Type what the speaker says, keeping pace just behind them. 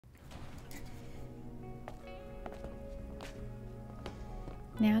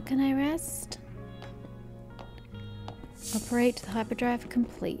Now can I rest? Operate the hyperdrive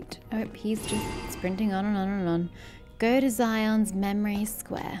complete. Oh, he's just sprinting on and on and on. Go to Zion's memory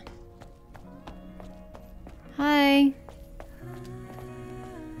square. Hi.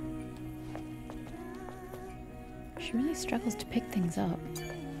 She really struggles to pick things up.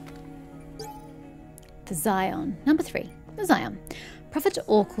 The Zion. Number 3. The Zion. Prophet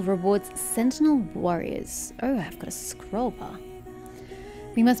Oracle rewards Sentinel Warriors. Oh, I've got a scroll bar.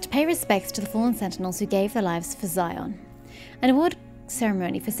 We must pay respects to the fallen Sentinels who gave their lives for Zion. An award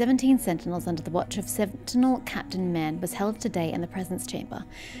ceremony for 17 Sentinels under the watch of Sentinel Captain Man was held today in the Presence Chamber.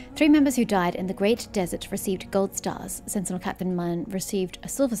 3 members who died in the Great Desert received gold stars, Sentinel Captain Man received a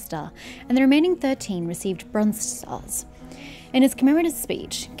silver star, and the remaining 13 received bronze stars. In his commemorative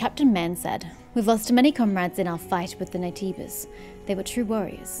speech, Captain Man said, "We've lost many comrades in our fight with the Naytibas. They were true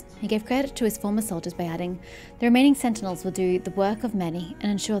warriors." He gave credit to his former soldiers by adding, "The remaining Sentinels will do the work of many and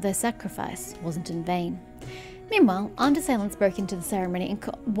ensure their sacrifice wasn't in vain." Meanwhile, armed assailants broke into the ceremony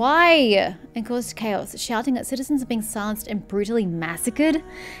and caused chaos, shouting that citizens are being silenced and brutally massacred.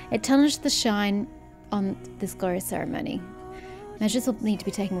 It tarnished the shine on this glorious ceremony. Measures will need to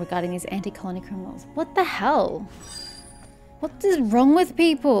be taken regarding these anti-colony criminals. What the hell? What is wrong with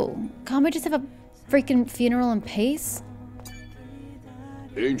people? Can't we just have a freaking funeral in peace?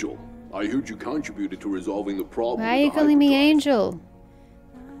 Angel, I heard you contributed to resolving the problem. Why are you calling me Angel?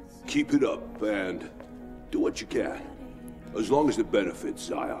 Keep it up and do what you can. As long as it benefits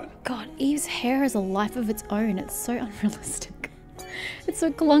Zion. God, Eve's hair has a life of its own. It's so unrealistic. It's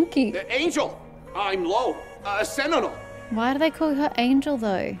so clunky. Angel! I'm low. Sentinel! Why do they call her Angel,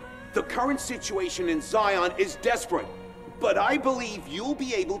 though? The current situation in Zion is desperate, but I believe you'll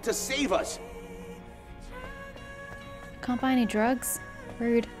be able to save us. Can't buy any drugs?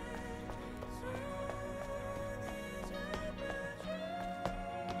 Rude.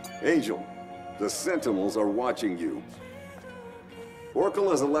 Angel, the Sentinels are watching you. Oracle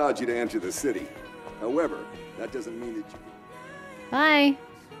has allowed you to enter the city. However, that doesn't mean that you... Bye.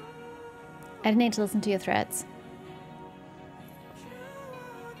 I didn't need to listen to your threats.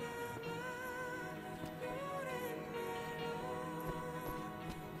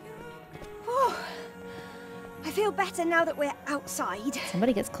 I feel better now that we're outside.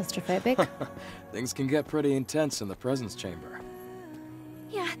 Somebody gets claustrophobic. Things can get pretty intense in the Presence Chamber.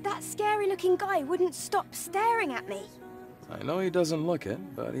 Yeah, that scary-looking guy wouldn't stop staring at me. I know he doesn't look it,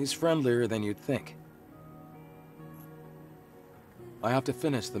 but he's friendlier than you'd think. I have to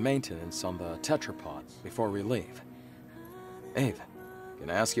finish the maintenance on the tetrapod before we leave. Ave, can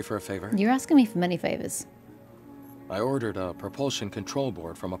I ask you for a favor? You're asking me for many favors. I ordered a propulsion control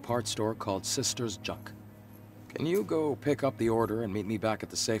board from a parts store called Sister's Junk. Can you go pick up the order and meet me back at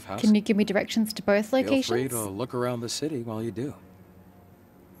the safe house? Can you give me directions to both locations? Feel free to look around the city while you do.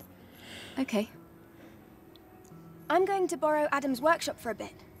 Okay. I'm going to borrow Adam's workshop for a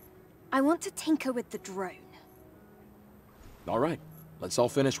bit. I want to tinker with the drone. All right. Let's all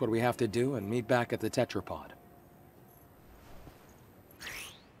finish what we have to do and meet back at the tetrapod.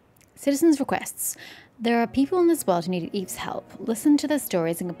 Citizens' requests. There are people in this world who need Eve's help. Listen to their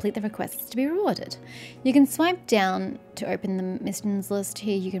stories and complete the requests to be rewarded. You can swipe down to open the missions list.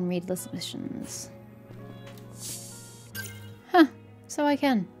 Here you can read list missions. Huh, so I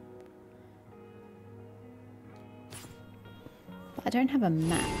can. But I don't have a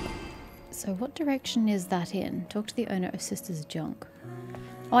map. So what direction is that in? Talk to the owner of Sister's Junk.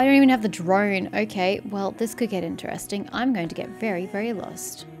 Oh, I don't even have the drone. Okay, well, this could get interesting. I'm going to get very, very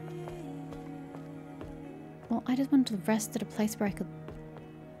lost. Well, I just wanted to rest at a place where I could,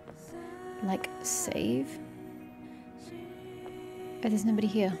 like, save. Oh, there's nobody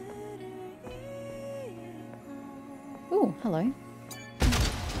here. Oh, hello.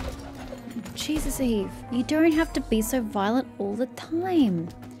 Jesus, Eve. You don't have to be so violent all the time.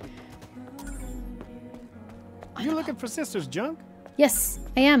 You looking for Sister's Junk? Yes,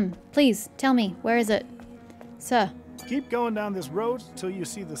 I am. Please, tell me. Where is it? Sir. Keep going down this road till you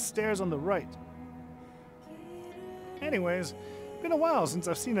see the stairs on the right. Anyways, been a while since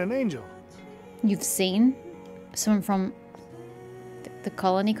I've seen an angel. You've seen? Someone from the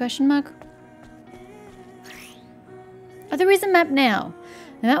colony, question mark? Oh, there is a map now.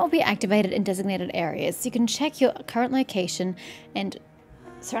 The map will be activated in designated areas, so you can check your current location and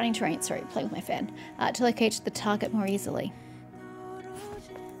surrounding terrain, sorry, playing with my fan, to locate the target more easily.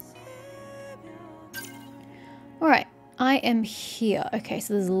 Alright, I am here. Okay,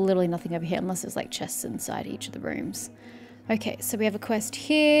 so there's literally nothing over here unless there's like chests inside each of the rooms. Okay, so we have a quest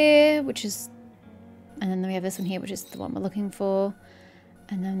here, which is... And then we have this one here, which is the one we're looking for.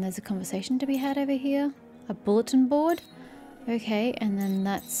 And then there's a conversation to be had over here. A bulletin board. Okay, and then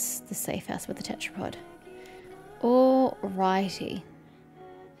that's the safe house with the tetrapod. Alrighty.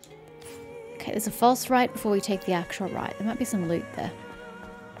 Okay, there's a false right before we take the actual right. There might be some loot there.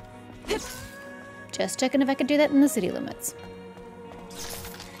 Just checking if I could do that in the city limits.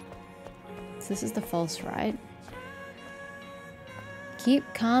 So this is the false right. Keep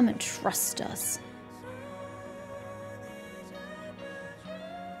calm and trust us.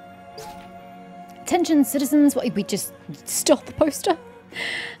 Attention citizens, what, we just stop the poster?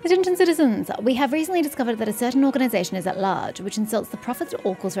 Attention citizens, we have recently discovered that a certain organization is at large, which insults the Prophet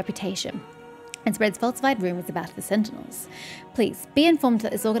Oracle's reputation and spreads falsified rumors about the Sentinels. Please, be informed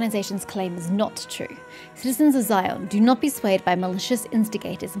that this organization's claim is not true. Citizens of Zion, do not be swayed by malicious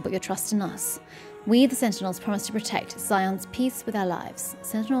instigators and put your trust in us. We, the Sentinels, promise to protect Zion's peace with our lives.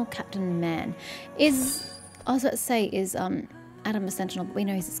 Sentinel Captain Man is, I was about to say, is Adam a Sentinel, but we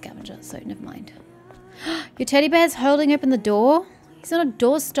know he's a scavenger, so never mind. Your teddy bear's holding open the door? He's on a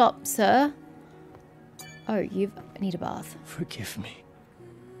doorstop, sir. Oh, you need a bath. Forgive me.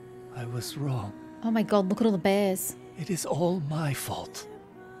 I was wrong. Oh my god, look at all the bears. It is all my fault.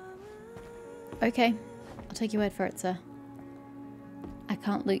 Okay, I'll take your word for it, sir. I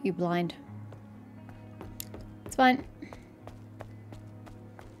can't loot you blind. It's fine.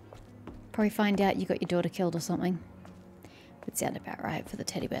 Probably find out you got your daughter killed or something. Would sound about right for the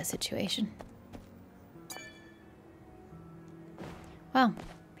teddy bear situation. Wow,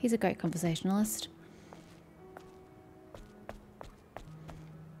 he's a great conversationalist.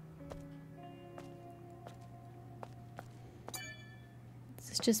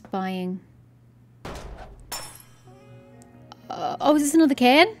 This is just buying... oh, is this another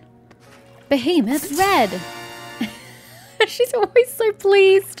can? Behemoth Red! She's always so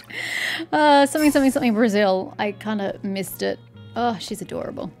pleased. Something Brazil. I kind of missed it. Oh, she's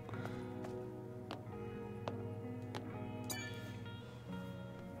adorable.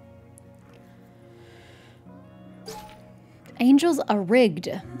 Angels are rigged.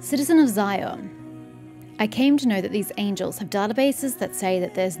 Citizen of Zion. I came to know that these angels have databases that say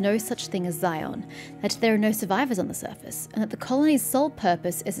that there's no such thing as Zion, that there are no survivors on the surface, and that the colony's sole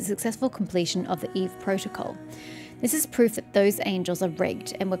purpose is the successful completion of the Eve Protocol. This is proof that those angels are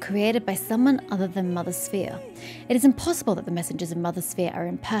rigged and were created by someone other than Mother Sphere. It is impossible that the messengers of Mother Sphere are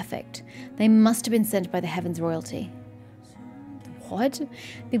imperfect. They must have been sent by the Heavens royalty. What?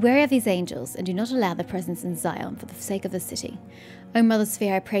 Be wary of these angels, and do not allow their presence in Zion for the sake of the city. O Mother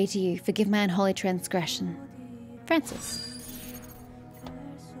Sphere, I pray to you, forgive my unholy transgression. Francis.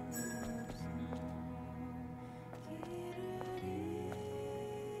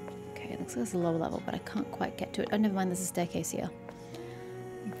 Okay, it looks like it's a lower level, but I can't quite get to it. Oh, never mind, there's a staircase here.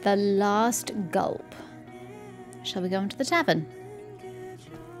 The last gulp. Shall we go into the tavern?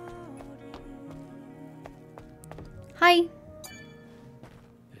 Hi.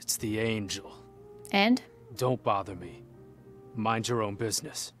 It's the angel. And? Don't bother me. Mind your own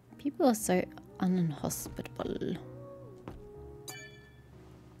business. People are so unhospitable.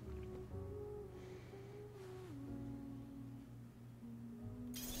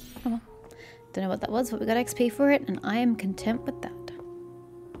 Oh well. Don't know what that was, but we got XP for it, and I am content with that.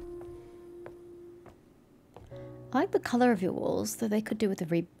 I like the colour of your walls, though they could do with a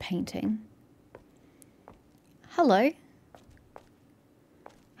repainting. Hello.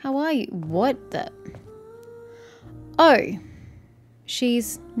 How are you? What the? Oh.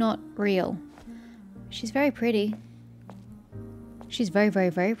 She's not real. She's very pretty. She's very, very,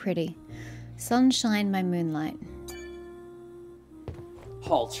 very pretty. Sunshine, my moonlight.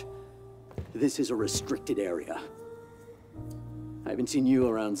 Halt. This is a restricted area. I haven't seen you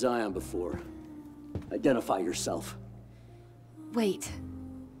around Zion before. Identify yourself. Wait.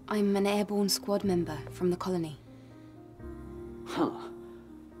 I'm an Airborne Squad member from the colony. Huh.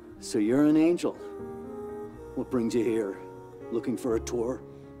 So you're an angel. What brings you here? Looking for a tour?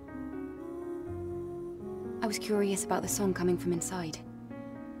 I was curious about the song coming from inside.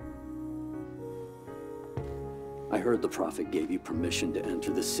 I heard the Prophet gave you permission to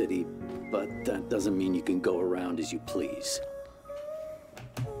enter the city, but that doesn't mean you can go around as you please.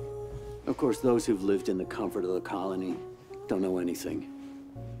 Of course, those who've lived in the comfort of the colony don't know anything.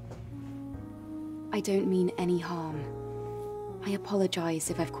 I don't mean any harm. I apologize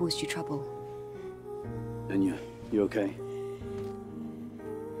if I've caused you trouble. And you okay?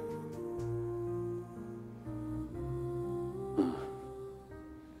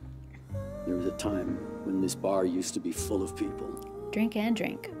 There was a time when this bar used to be full of people. Drink and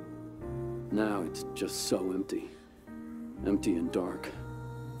drink. Now it's just so empty. Empty and dark.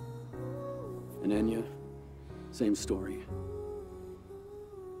 And Enya, same story.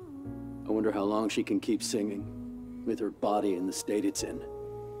 I wonder how long she can keep singing. with her body in the state it's in.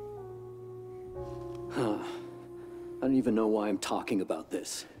 I don't even know why I'm talking about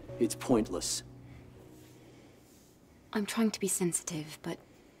this. It's pointless. I'm trying to be sensitive, but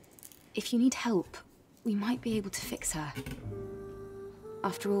if you need help, we might be able to fix her.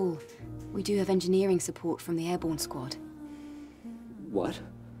 After all, we do have engineering support from the Airborne Squad. What?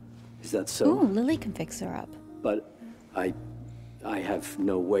 Is that so? Ooh, Lily can fix her up. But I have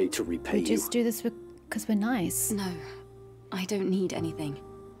no way to repay you. We just do this because we're nice. No, I don't need anything.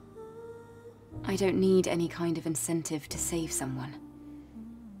 I don't need any kind of incentive to save someone.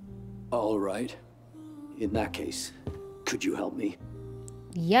 All right. In that case, could you help me?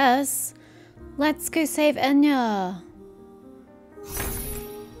 Yes. Let's go save Enya.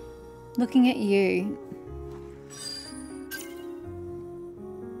 Looking at you.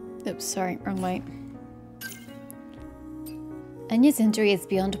 Oops, sorry, wrong way. Enya's injury is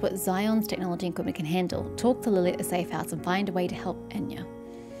beyond what Zion's technology and equipment can handle. Talk to Lily at the safe house and find a way to help Enya.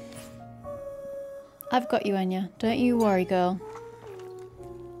 I've got you, Enya. Don't you worry, girl.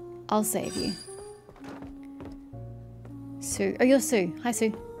 I'll save you. Sue. Oh, you're Sue. Hi,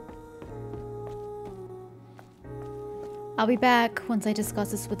 Sue. I'll be back once I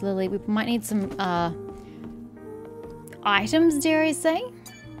discuss this with Lily. We might need some, items, dare I say?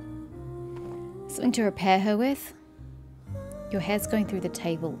 Something to repair her with. Your hair's going through the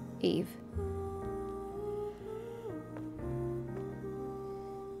table, Eve.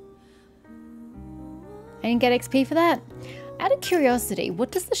 I didn't get XP for that. Out of curiosity,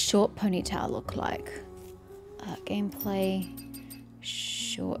 what does the short ponytail look like? Gameplay,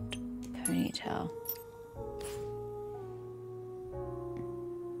 short ponytail.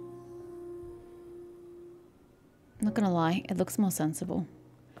 I'm not gonna lie, it looks more sensible.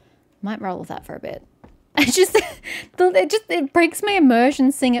 Might roll with that for a bit. It breaks my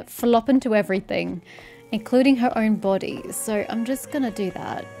immersion seeing it flop into everything, including her own body. So I'm just gonna do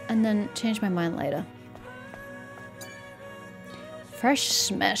that and then change my mind later. Fresh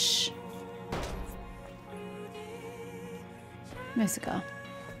smash. No cigar.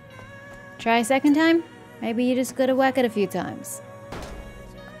 Try a second time? Maybe you just gotta whack it a few times.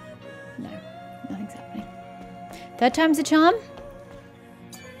 No, nothing's happening. Third time's a charm?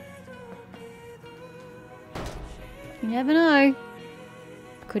 You never know.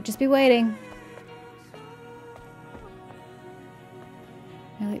 Could just be waiting.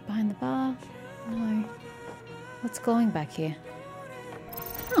 No loot behind the bar? No. What's going back here?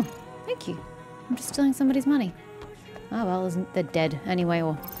 Oh, thank you. I'm just stealing somebody's money. Oh well, isn't they're dead anyway,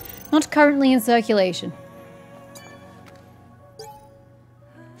 or not currently in circulation.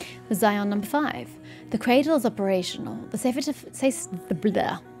 The Zion number 5. The cradle is operational. The safest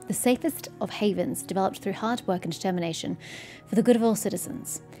of havens, developed through hard work and determination for the good of all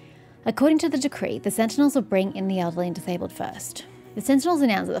citizens. According to the decree, the Sentinels will bring in the elderly and disabled first. The Sentinels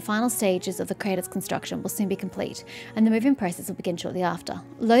announced that the final stages of the crater's construction will soon be complete, and the moving process will begin shortly after.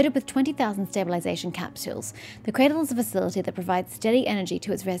 Loaded with 20,000 stabilization capsules, the cradle is a facility that provides steady energy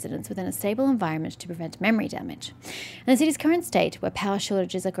to its residents within a stable environment to prevent memory damage. In the city's current state, where power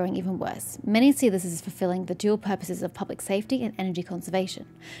shortages are growing even worse, many see this as fulfilling the dual purposes of public safety and energy conservation.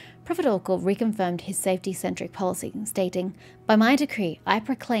 Prophet Orkle reconfirmed his safety-centric policy, stating, "By my decree, I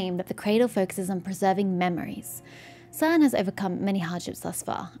proclaim that the cradle focuses on preserving memories." Zion has overcome many hardships thus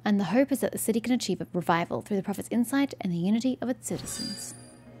far, and the hope is that the city can achieve a revival through the Prophet's insight and the unity of its citizens.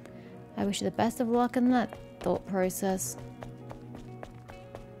 I wish you the best of luck in that thought process.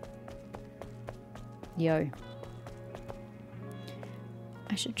 Yo.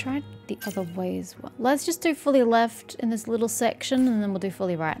 I should try the other way as well. Let's just do fully left in this little section, and then we'll do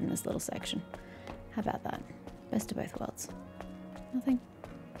fully right in this little section. How about that? Best of both worlds. Nothing.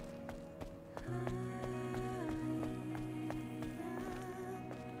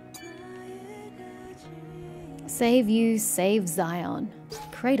 Save you, save Zion.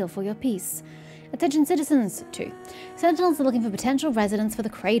 Cradle for your peace. Attention citizens, 2. Sentinels are looking for potential residents for the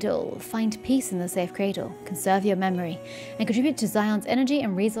cradle. Find peace in the safe cradle. Conserve your memory. And contribute to Zion's energy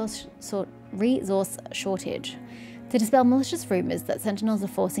and resource shortage. To dispel malicious rumors that Sentinels are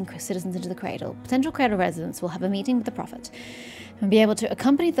forcing citizens into the cradle, potential cradle residents will have a meeting with the Prophet and be able to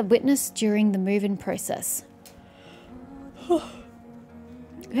accompany the witness during the move-in process.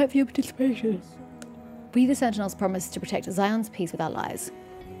 Have your participation. We, the Sentinels, promise to protect Zion's peace with our lives.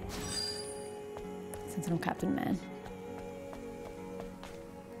 Sentinel Captain Man.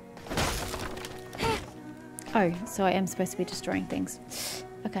 Oh, so I am supposed to be destroying things.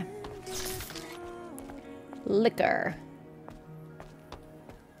 Okay. Liquor.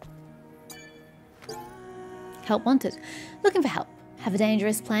 Help wanted. Looking for help. Have a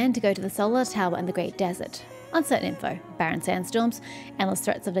dangerous plan to go to the solar tower in the Great Desert. Uncertain info, barren sandstorms, endless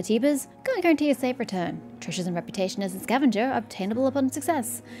threats of Naytibas, can't guarantee a safe return. Treasures and reputation as a scavenger obtainable upon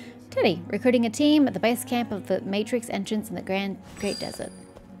success. Teddy, recruiting a team at the base camp of the Matrix entrance in the Great Desert.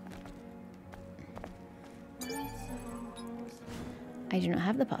 I do not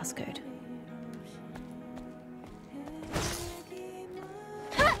have the passcode.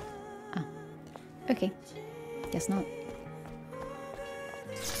 Oh. Okay. Guess not.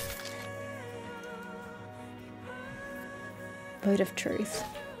 Vote of Truth.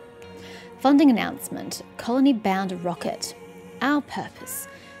 Funding announcement. Colony-bound rocket. Our purpose.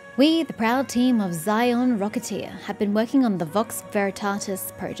 We, the proud team of Zion Rocketeer, have been working on the Vox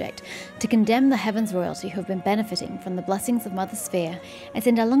Veritatis project to condemn the Heavens royalty who have been benefiting from the blessings of Mother Sphere and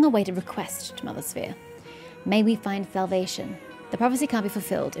send our long-awaited request to Mother Sphere. May we find salvation. The prophecy can't be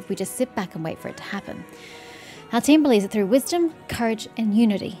fulfilled if we just sit back and wait for it to happen. Our team believes that through wisdom, courage, and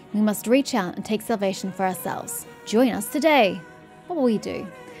unity, we must reach out and take salvation for ourselves. Join us today. What will we do?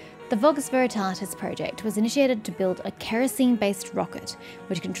 The Vox Veritatis project was initiated to build a kerosene-based rocket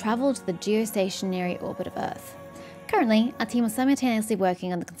which can travel to the geostationary orbit of Earth. Currently, our team is simultaneously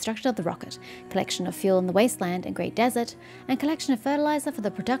working on the construction of the rocket, collection of fuel in the wasteland and Great Desert, and collection of fertilizer for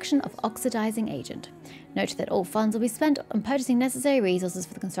the production of oxidizing agent. Note that all funds will be spent on purchasing necessary resources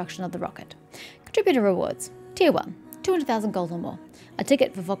for the construction of the rocket. Contributor rewards. Tier 1, 200,000 gold or more. A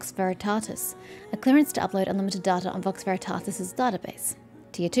ticket for Vox Veritatis. A clearance to upload unlimited data on Vox Veritatis' database.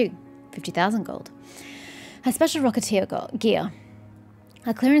 Tier 2, 50,000 gold. A special rocketeer gear.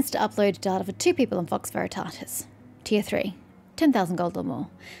 A clearance to upload data for 2 people on Vox Veritatis. Tier 3, 10,000 gold or more.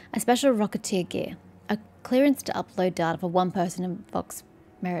 A special rocketeer gear. A clearance to upload data for 1 person in Vox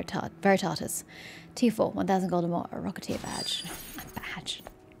Veritatis. Tier 4, 1,000 gold or more. A rocketeer badge. A badge.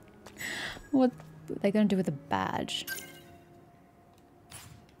 What are they going to do with a badge?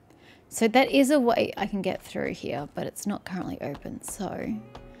 So that is a way I can get through here, but it's not currently open, so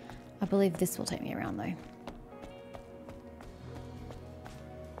I believe this will take me around though.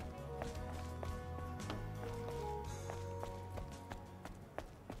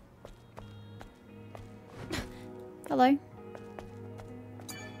 Hello.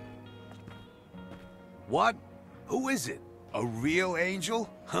 What? Who is it? A real angel?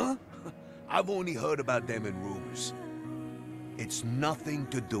 Huh? I've only heard about them in rumors. It's nothing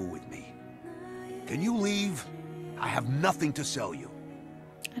to do with me. Can you leave? I have nothing to sell you.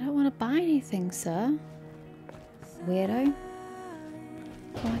 I don't want to buy anything, sir. Weirdo.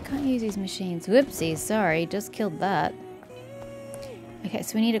 Oh, I can't use these machines. Whoopsies, sorry, just killed that. Okay,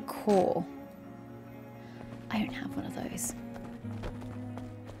 so we need a core. I don't have one of those.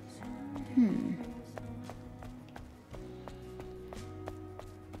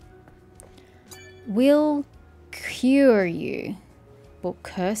 Will cure you. Will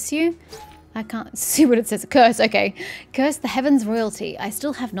curse you? I can't see what it says. Curse, okay. Curse the Heavens royalty. I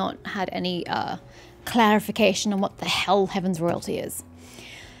still have not had any clarification on what the hell Heavens royalty is.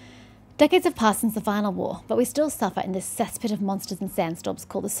 Decades have passed since the final war, but we still suffer in this cesspit of monsters and sandstorms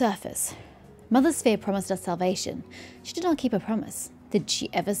called the surface. Mother Sphere promised us salvation. She did not keep her promise. Did she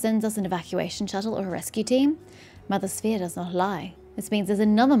ever send us an evacuation shuttle or a rescue team? Mother Sphere does not lie. This means there's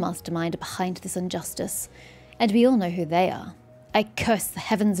another mastermind behind this injustice, and we all know who they are. I curse the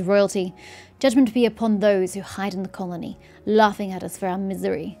Heavens royalty. Judgment be upon those who hide in the colony, laughing at us for our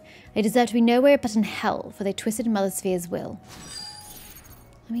misery. They deserve to be nowhere but in hell, for they twisted Mother Sphere's will.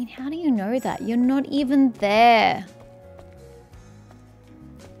 I mean, how do you know that? You're not even there.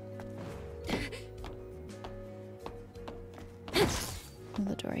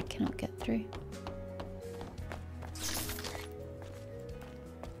 Another door I cannot get through.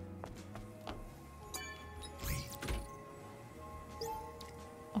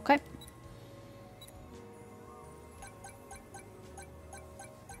 Okay.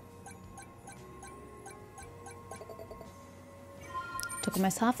 Took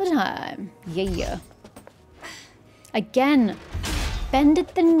almost half the time. Yeah. Again. Bend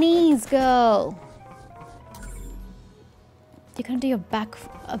at the knees, girl. You're gonna do your back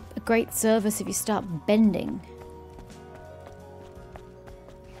a great service if you start bending.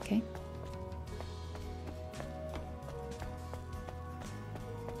 Okay.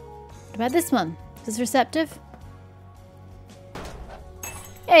 What about this one? Is this receptive?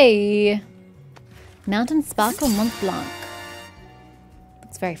 Hey! Mountain Sparkle Mont Blanc.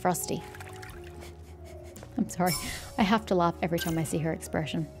 Looks very frosty. I'm sorry. I have to laugh every time I see her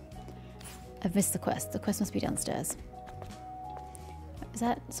expression. I've missed the quest. The quest must be downstairs. Is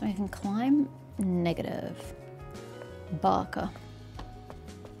that something I can climb? Negative. Barker.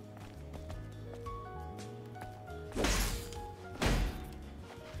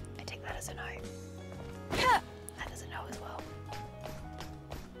 I take that as a no.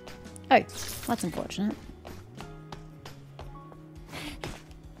 Oh, that's unfortunate.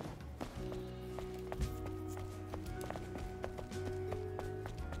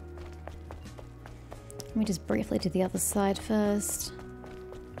 Let me just briefly do the other side first.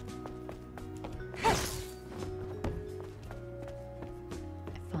 I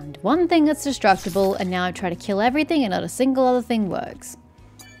found one thing that's destructible, and now I try to kill everything and not a single other thing works.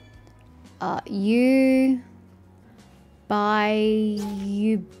 You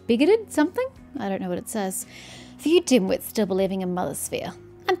bigoted something? I don't know what it says. For you dimwits still believing in Mother Sphere.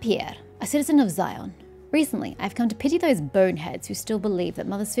 I'm Pierre, a citizen of Zion. Recently, I've come to pity those boneheads who still believe that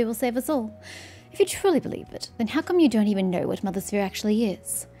Mother Sphere will save us all. If you truly believe it, then how come you don't even know what Mother Sphere actually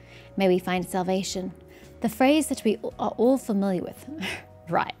is? May we find salvation. The phrase that we are all familiar with.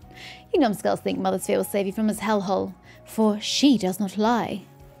 Right. You numbskulls think Mother Sphere will save you from his hellhole, for she does not lie.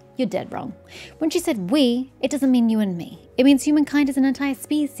 You're dead wrong. When she said we, it doesn't mean you and me. It means humankind is an entire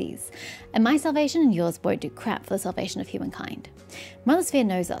species. And my salvation and yours won't do crap for the salvation of humankind. Mother Sphere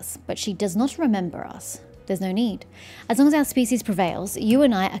knows us, but she does not remember us. There's no need. As long as our species prevails, you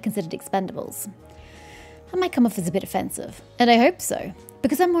and I are considered expendables. I might come off as a bit offensive, and I hope so,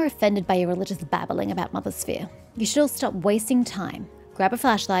 because I'm more offended by your religious babbling about Mother Sphere. You should all stop wasting time. Grab a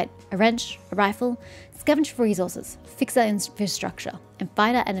flashlight, a wrench, a rifle, scavenge for resources, fix our infrastructure, and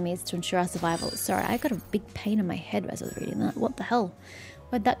fight our enemies to ensure our survival. Sorry, I got a big pain in my head as I was reading that. What the hell?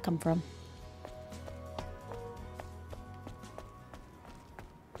 Where'd that come from?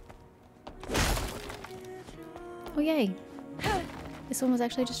 Oh yay. This one was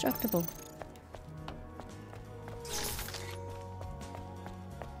actually destructible.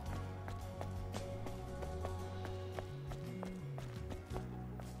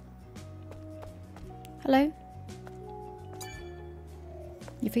 Hello?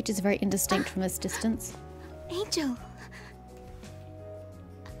 Your features are very indistinct from this distance. Angel!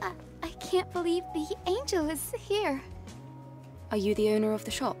 I can't believe the angel is here. Are you the owner of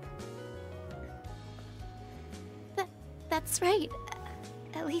the shop? That's right.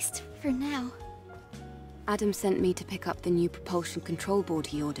 At least for now. Adam sent me to pick up the new propulsion control board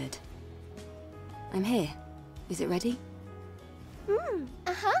he ordered. I'm here. Is it ready?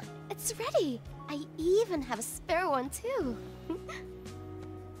 Uh-huh. It's ready. I even have a spare one too.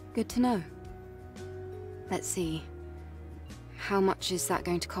 Good to know. Let's see. How much is that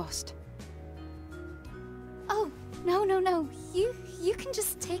going to cost? Oh, no. You can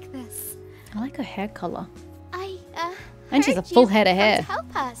just take this. I like her hair color. And she's a full head of hair. To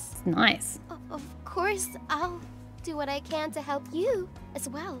help us. It's nice. Of course, I'll do what I can to help you as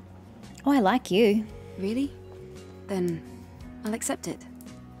well. Oh, I like you. Really? Then I'll accept it.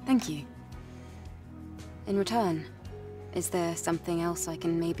 Thank you. In return, is there something else I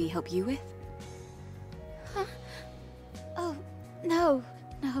can maybe help you with? Huh? Oh, no.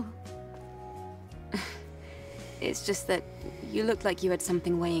 It's just that you looked like you had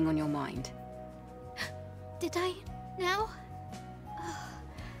something weighing on your mind. Did I now? Oh,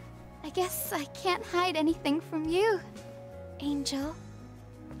 I guess I can't hide anything from you, Angel.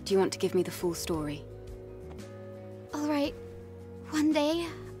 Do you want to give me the full story? All right. One day,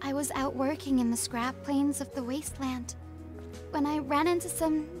 I was out working in the scrap plains of the wasteland when I ran into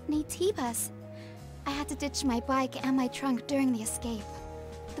some Naytibas. I had to ditch my bike and my trunk during the escape.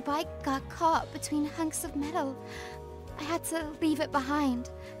 The bike got caught between hunks of metal. I had to leave it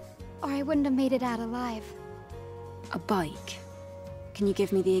behind, or I wouldn't have made it out alive. A bike? Can you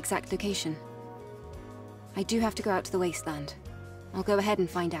give me the exact location? I do have to go out to the wasteland. I'll go ahead and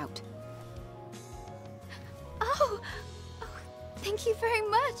find out. Oh, thank you very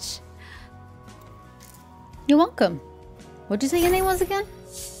much. You're welcome. What'd you say your name was again?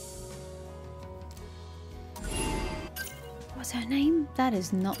 What's her name? That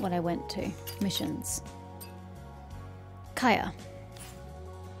is not what I went to. Missions. Kaya.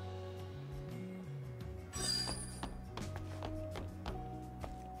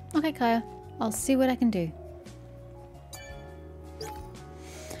 Okay, Kaya. I'll see what I can do.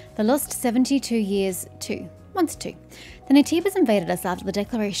 The lost 72 years 2. 1-2. The Naytibas invaded us after the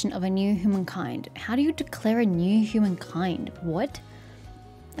declaration of a new humankind. How do you declare a new humankind? What?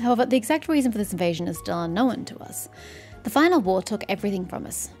 However, the exact reason for this invasion is still unknown to us. The final war took everything from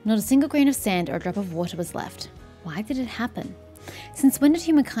us. Not a single grain of sand or a drop of water was left. Why did it happen? Since when did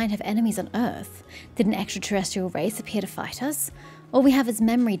humankind have enemies on Earth? Did an extraterrestrial race appear to fight us? All we have is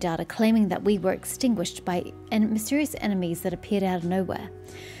memory data claiming that we were extinguished by mysterious enemies that appeared out of nowhere.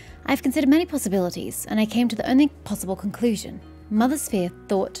 I've considered many possibilities, and I came to the only possible conclusion. Mother Sphere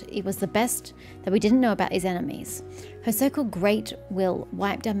thought it was the best that we didn't know about these enemies. Her so-called great will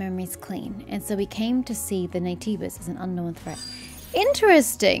wiped our memories clean, and so we came to see the Naytibas as an unknown threat.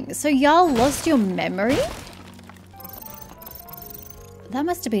 Interesting. So y'all lost your memory? That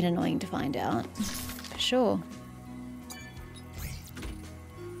must have been annoying to find out. For sure.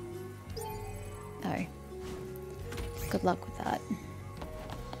 Oh. Good luck with that.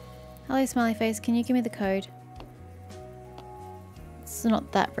 Hello, smiley face. Can you give me the code? It's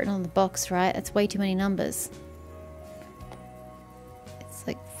not that written on the box, right? That's way too many numbers. It's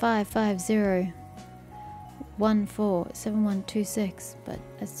like 550147126, but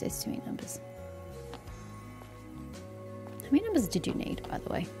it's too many numbers. How many numbers did you need, by the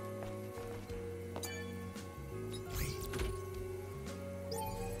way?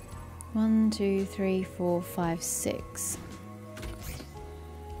 One, two, three, 4, 5, 6.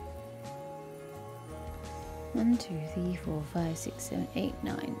 1, 2, 3, 4, 5, 6, 7, 8,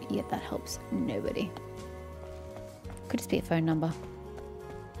 9. Yeah, that helps nobody. Could just be a phone number.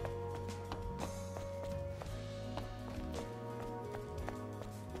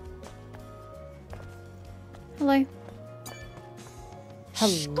 Hello.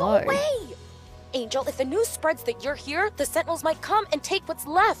 Hello. Shh, go away! Angel, if the news spreads that you're here, the Sentinels might come and take what's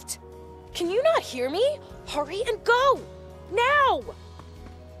left. Can you not hear me? Hurry and go! Now!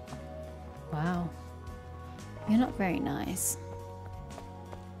 Wow. You're not very nice.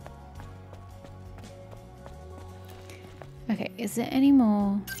 Okay, is there any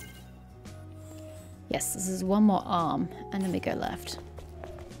more? Yes, this is one more arm, and then we go left.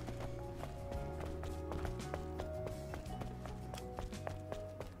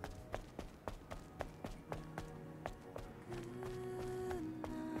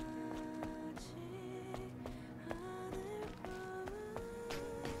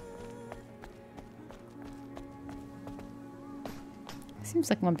 Seems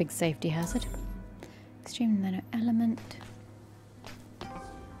like one big safety hazard. Extreme nano element.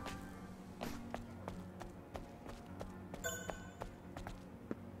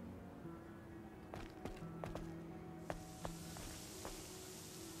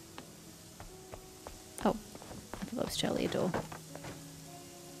 Oh, I thought that was Charlie door.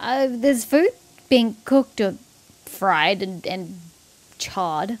 There's food being cooked or fried and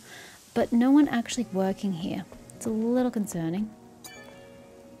charred, but no one actually working here. It's a little concerning.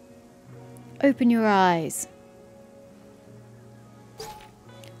 Open your eyes.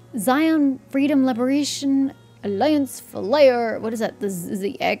 Zion Freedom Liberation Alliance for Layer. What is that? This is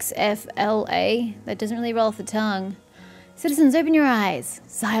the XFLA? That doesn't really roll off the tongue. Citizens, open your eyes.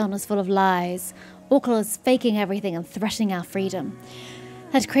 Zion is full of lies. Orcal is faking everything and threatening our freedom.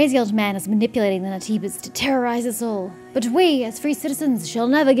 That crazy old man is manipulating the Naytibas to terrorize us all. But we, as free citizens, shall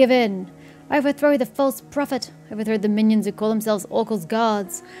never give in. Overthrow the false prophet. Overthrow the minions who call themselves Oracle's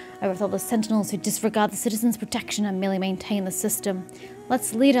guards. Overthrow the sentinels who disregard the citizens' protection and merely maintain the system.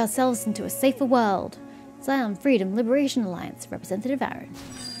 Let's lead ourselves into a safer world. Zion Freedom Liberation Alliance, Representative Aaron.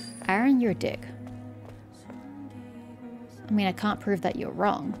 Aaron, you're a dick. I mean, I can't prove that you're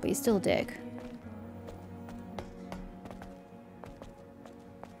wrong, but you're still a dick.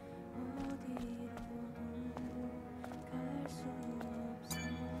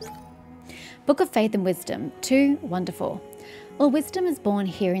 Book of Faith and Wisdom, 2, 1-4. All wisdom is born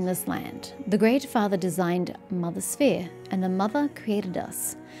here in this land. The Great Father designed Mother Sphere, and the Mother created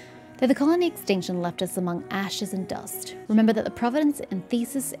us. Though the colony extinction left us among ashes and dust, remember that the providence and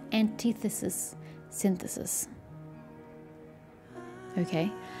thesis, antithesis, synthesis.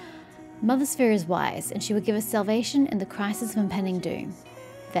 Okay. Mother Sphere is wise, and she will give us salvation in the crisis of impending doom.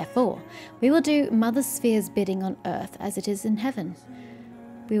 Therefore, we will do Mother Sphere's bidding on earth as it is in heaven.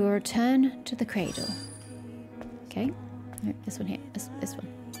 We will return to the cradle. Okay. No, this one here. This one.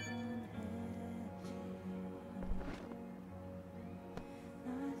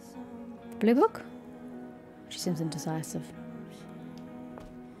 Blue book? She seems indecisive.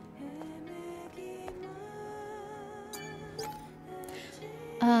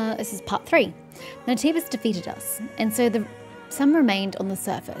 This is part 3. Naytibas defeated us, and so some remained on the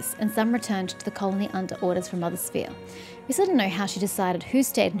surface, and some returned to the colony under orders from Mother Sphere. We still don't know how she decided who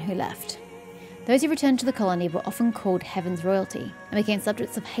stayed and who left. Those who returned to the colony were often called Heaven's royalty, and became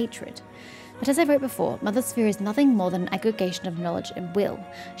subjects of hatred. But as I wrote before, Mother Sphere is nothing more than an aggregation of knowledge and will.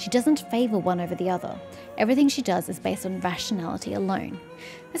 She doesn't favour one over the other. Everything she does is based on rationality alone.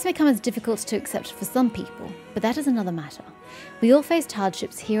 This may come as difficult to accept for some people, but that is another matter. We all faced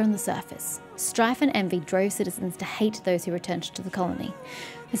hardships here on the surface. Strife and envy drove citizens to hate those who returned to the colony.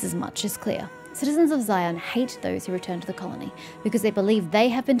 This is much is clear. Citizens of Zion hate those who return to the colony because they believe they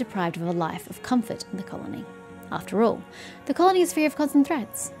have been deprived of a life of comfort in the colony. After all, the colony is free of constant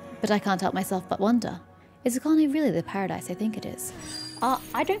threats. But I can't help myself but wonder, is the colony really the paradise I think it is?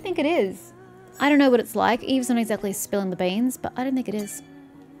 I don't think it is. I don't know what it's like. Eve's not exactly spilling the beans, but I don't think it is.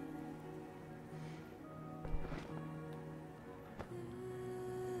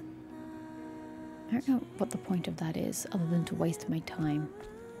 I don't know what the point of that is, other than to waste my time.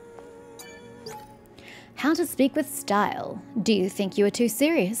 How to speak with style. Do you think you are too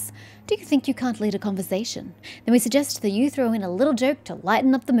serious? Do you think you can't lead a conversation? Then we suggest that you throw in a little joke to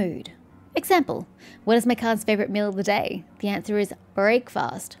lighten up the mood. Example, what is my card's favourite meal of the day? The answer is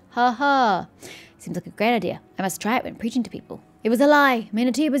breakfast. Ha ha. Seems like a great idea. I must try it when preaching to people. It was a lie. May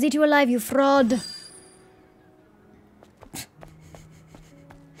Naytiba eat you alive, you fraud.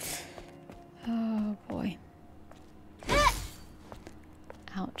 Oh boy.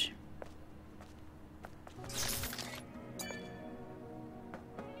 Ouch.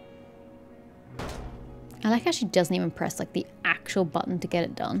 I like how she doesn't even press like the actual button to get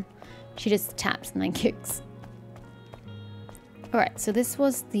it done. She just taps and then kicks. Alright, so this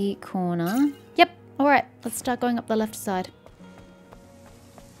was the corner. Yep, alright, let's start going up the left side.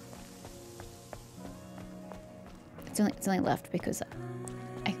 It's only left because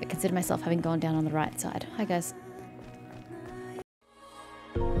I consider myself having gone down on the right side. Hi guys.